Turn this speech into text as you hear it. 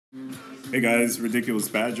Hey guys, Ridiculous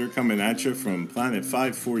Badger coming at you from Planet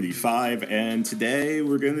 545, and today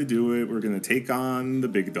we're gonna do it. We're gonna take on the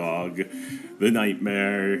big dog, the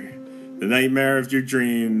nightmare of your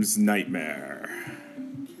dreams, Nightmare.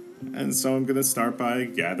 And so I'm gonna start by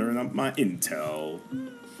gathering up my intel.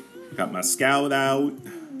 Got my scout out,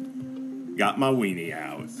 got my weenie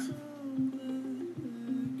out.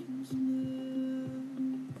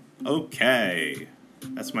 Okay,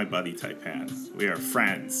 that's my buddy Taipan. We are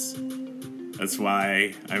friends. That's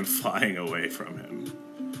why I'm flying away from him.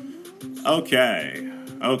 Okay,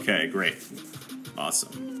 great.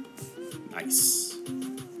 Awesome. Nice.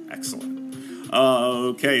 Excellent.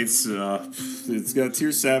 Okay, it's got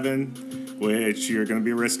tier 7, which you're going to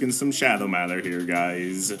be risking some shadow matter here,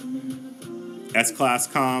 guys. S-class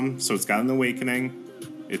comm, so it's got an awakening.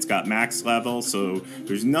 It's got max level, so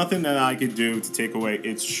there's nothing that I could do to take away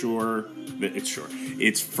its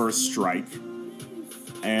first strike.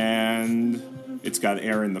 And it's got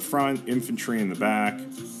air in the front, infantry in the back.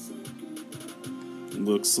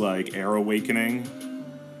 Looks like air awakening.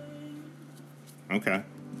 Okay.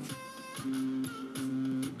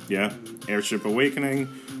 Yeah, airship awakening,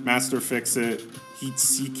 master fix-it,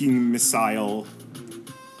 heat-seeking missile.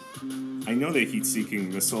 I know that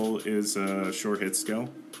heat-seeking missile is a short hit skill,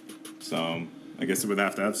 so I guess it would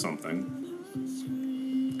have to have something.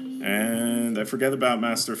 And I forget about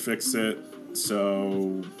master fix-it.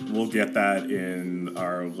 So we'll get that in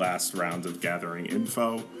our last round of gathering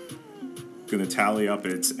info. Gonna tally up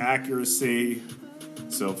its accuracy.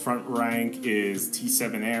 So front rank is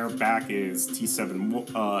T7 air, back is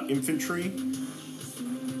T7 infantry.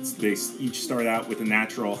 They each start out with a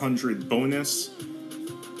natural 100 bonus.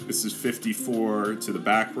 This is 54 to the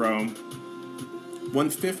back row.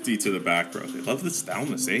 150 to the back row. They love this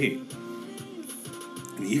Thalmus 8.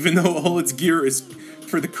 And even though all its gear is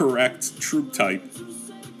for the correct troop type,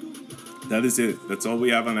 that is it. That's all we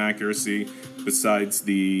have on accuracy, besides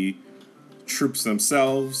the troops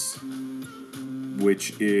themselves,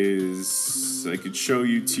 which is, I could show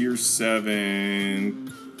you tier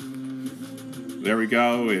 7. There we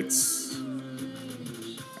go. Its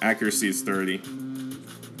accuracy is 30.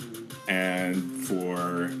 And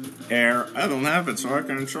for air, I don't have it, so I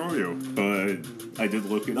can't show you, but I did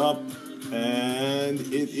look it up, and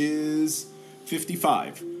it is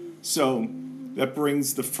 55. So that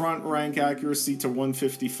brings the front rank accuracy to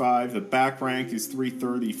 155. The back rank is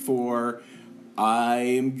 334. I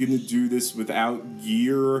am going to do this without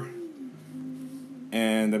gear.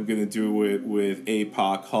 And I'm going to do it with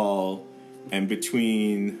APOC hull. And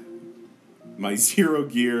between my 0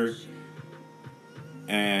 gear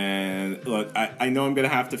and... Look, I know I'm going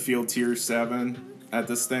to have to field tier 7 at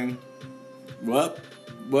this thing. What?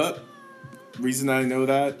 Reason I know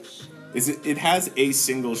that is it has a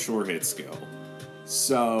single short hit skill.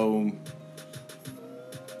 So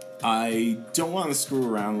I don't want to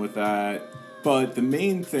screw around with that. But the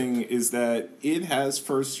main thing is that it has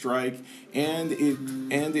first strike, and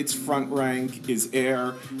its front rank is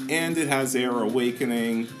air, and it has air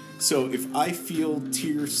awakening. So if I field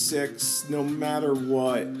tier 6, no matter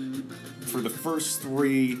what, for the first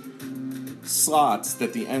 3 slots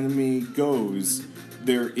that the enemy goes,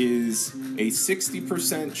 there is a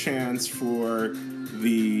 60% chance for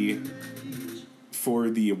the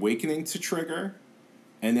awakening to trigger,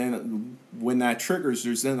 and then when that triggers,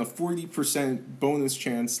 there's then a 40% bonus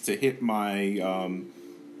chance to hit my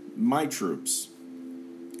my troops.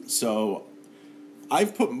 So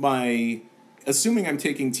I've put assuming I'm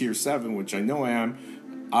taking tier 7, which I know I am,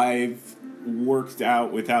 I've worked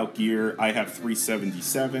out without gear. I have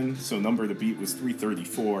 377, so number to beat was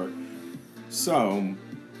 334. So,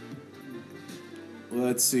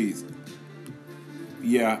 let's see.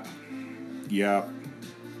 Yeah.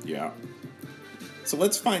 So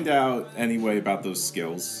let's find out anyway about those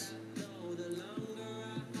skills.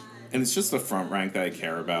 And it's just the front rank that I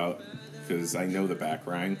care about, because I know the back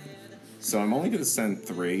rank. So I'm only going to send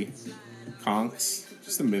 3 conks,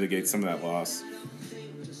 just to mitigate some of that loss.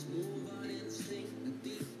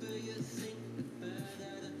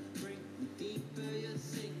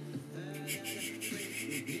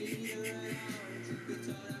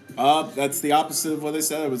 That's the opposite of what I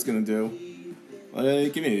said I was gonna do.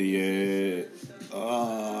 Like an idiot.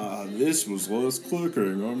 This was less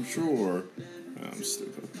clicking, I'm sure. I'm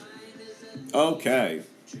stupid. Okay.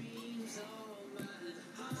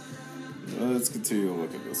 Let's continue to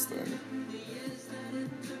look at this thing.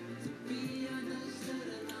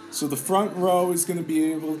 So the front row is gonna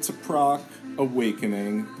be able to proc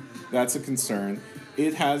Awakening. That's a concern.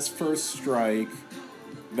 It has first strike.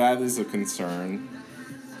 That is a concern.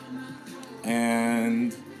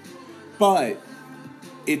 But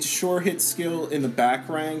its sure hit skill in the back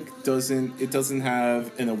rank doesn't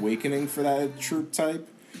have an awakening for that troop type,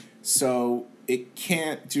 so it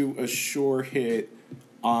can't do a sure hit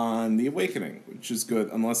on the awakening, which is good,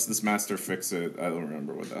 unless this master fix it. I don't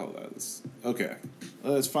remember what the hell that is. Okay,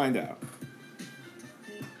 let's find out.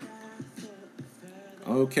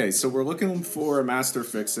 Okay, so we're looking for a master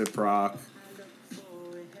fix it proc,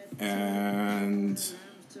 and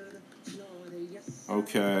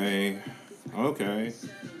okay,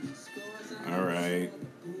 all right,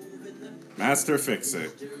 master fix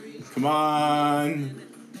it. Come on,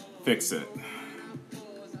 fix it.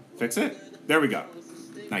 Fix it. There we go.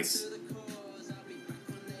 Nice.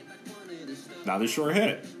 Not a sure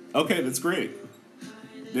hit. Okay, that's great.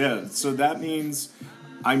 Yeah, so that means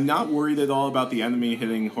I'm not worried at all about the enemy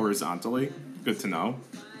hitting horizontally. Good to know.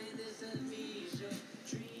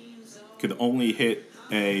 Could only hit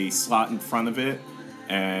a slot in front of it,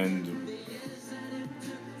 and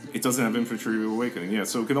it doesn't have infantry awakening. Yeah,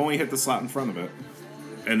 so it could only hit the slot in front of it.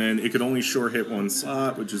 And then it could only sure hit one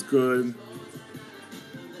slot, which is good.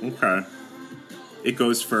 Okay. It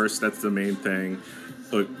goes first, that's the main thing.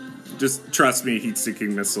 Look, just trust me,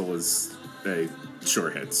 heat-seeking missile is a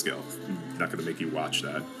sure hit skill. I'm not going to make you watch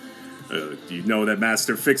that. You know that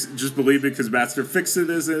Master Fix it, just believe it because Master Fix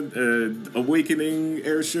it isn't, Awakening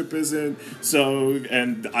Airship isn't, so,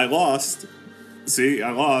 and I lost. See,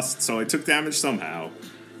 I lost, so I took damage somehow.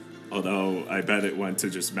 Although, I bet it went to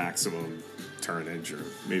just maximum turn injure.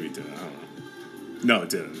 Maybe it didn't, I don't know. No, it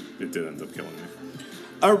didn't. It did end up killing me.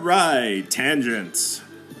 Alright, tangents.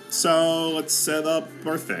 So, let's set up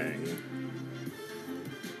our thing.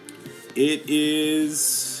 It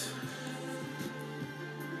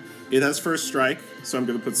has first strike, so I'm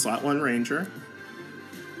going to put slot 1 ranger.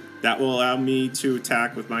 That will allow me to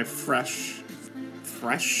attack with my fresh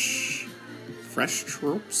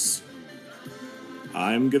troops.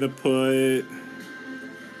 I'm going to put...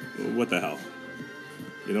 What the hell?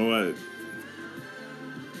 You know what?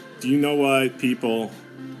 Do you know what, people?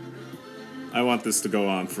 I want this to go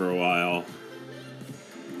on for a while.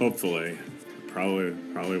 Hopefully. Probably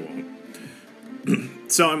won't.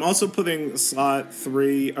 So I'm also putting slot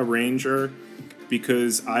 3 a ranger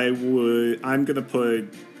because I'm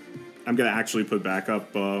gonna actually put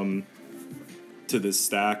backup to this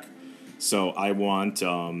stack. So I want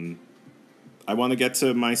to get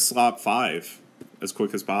to my slot 5 as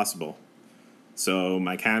quick as possible. So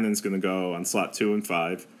my cannon's gonna go on slot 2 and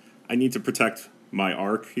 5. I need to protect my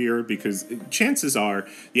arc here because chances are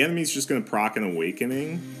the enemy's just going to proc an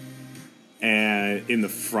awakening and in the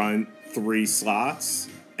front 3 slots,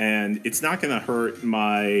 and it's not going to hurt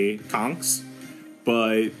my conks,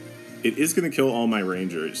 but it is going to kill all my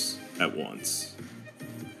rangers at once.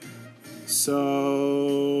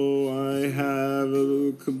 So I have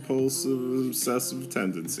a compulsive obsessive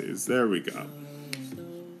tendencies. There we go.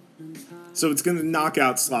 So it's going to knock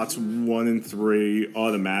out slots 1 and 3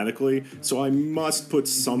 automatically. So I must put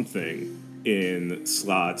something in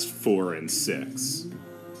slots 4 and 6.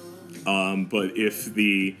 But if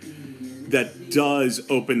that does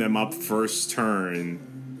open them up first turn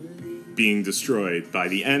being destroyed by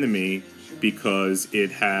the enemy because the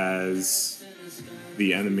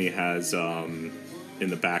enemy has in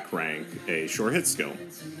the back rank a sure hit skill.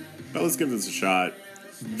 But let's give this a shot.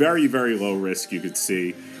 Very, very low risk, you could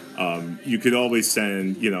see. You could always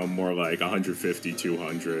send, more like 150,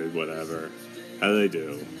 200, whatever. How do they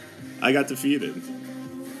do? I got defeated.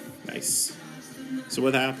 Nice. So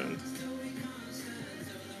what happened?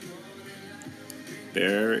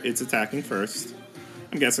 There, it's attacking first.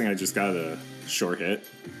 I'm guessing I just got a short hit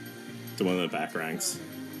to one of the back ranks.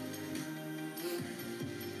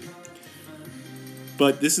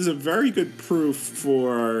 But this is a very good proof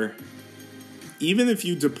for... Even if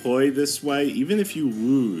you deploy this way, even if you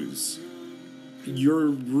lose, your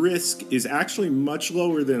risk is actually much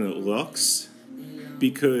lower than it looks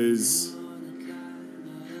because,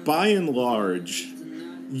 by and large,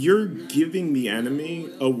 you're giving the enemy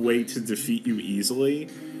a way to defeat you easily,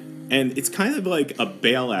 and it's kind of like a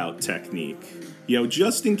bailout technique.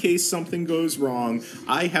 Just in case something goes wrong,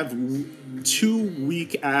 I have 2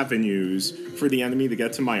 weak avenues for the enemy to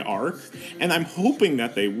get to my arc, and I'm hoping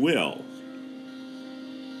that they will.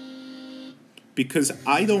 Because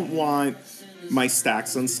I don't want my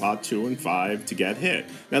stacks on slot 2 and 5 to get hit.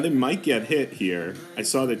 Now, they might get hit here. I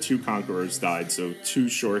saw that 2 Conquerors died, so 2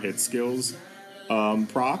 sure hit skills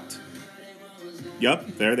procced.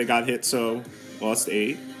 Yep, there they got hit, so lost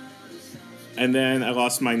 8. And then I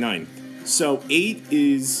lost my 9th. So 8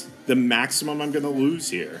 is the maximum I'm going to lose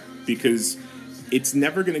here, because it's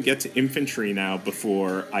never going to get to infantry now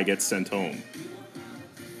before I get sent home.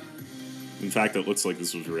 In fact, it looks like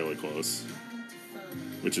this was really close,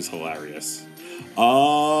 which is hilarious.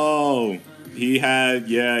 Oh, he had,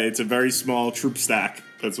 yeah, it's a very small troop stack.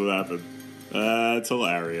 That's what happened. That's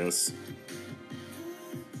hilarious.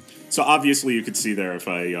 So obviously you could see there if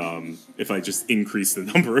I just increased the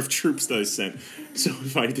number of troops that I sent. So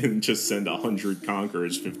if I didn't just send 100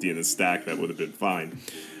 Conquerors, 50 in a stack, that would have been fine.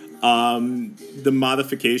 The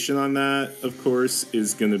modification on that, of course,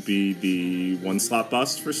 is going to be the 1-slot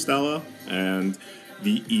bust for Stella. And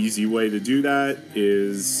the easy way to do that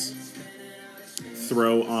is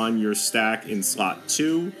throw on your stack in slot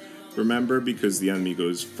 2. Remember, because the enemy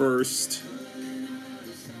goes first.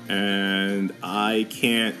 And I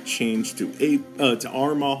can't change to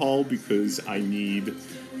Arma Hull because I need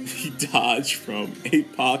the dodge from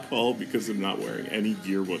APOC Hull because I'm not wearing any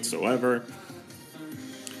gear whatsoever.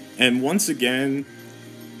 And once again,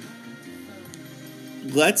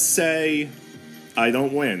 let's say I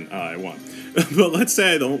don't win. I won. But let's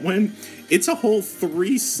say I don't win. It's a whole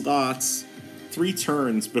 3 slots, 3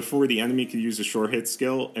 turns before the enemy can use a short hit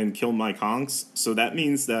skill and kill my conks. So that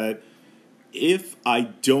means that if I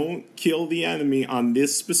don't kill the enemy on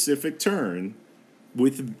this specific turn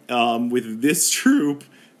with this troop,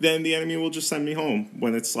 then the enemy will just send me home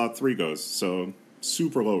when its slot 3 goes. So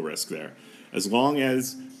super low risk there. As long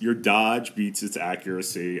as your dodge beats its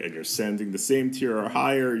accuracy and you're sending the same tier or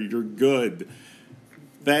higher, you're good.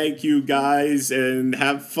 Thank you guys, and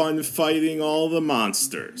have fun fighting all the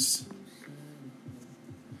monsters.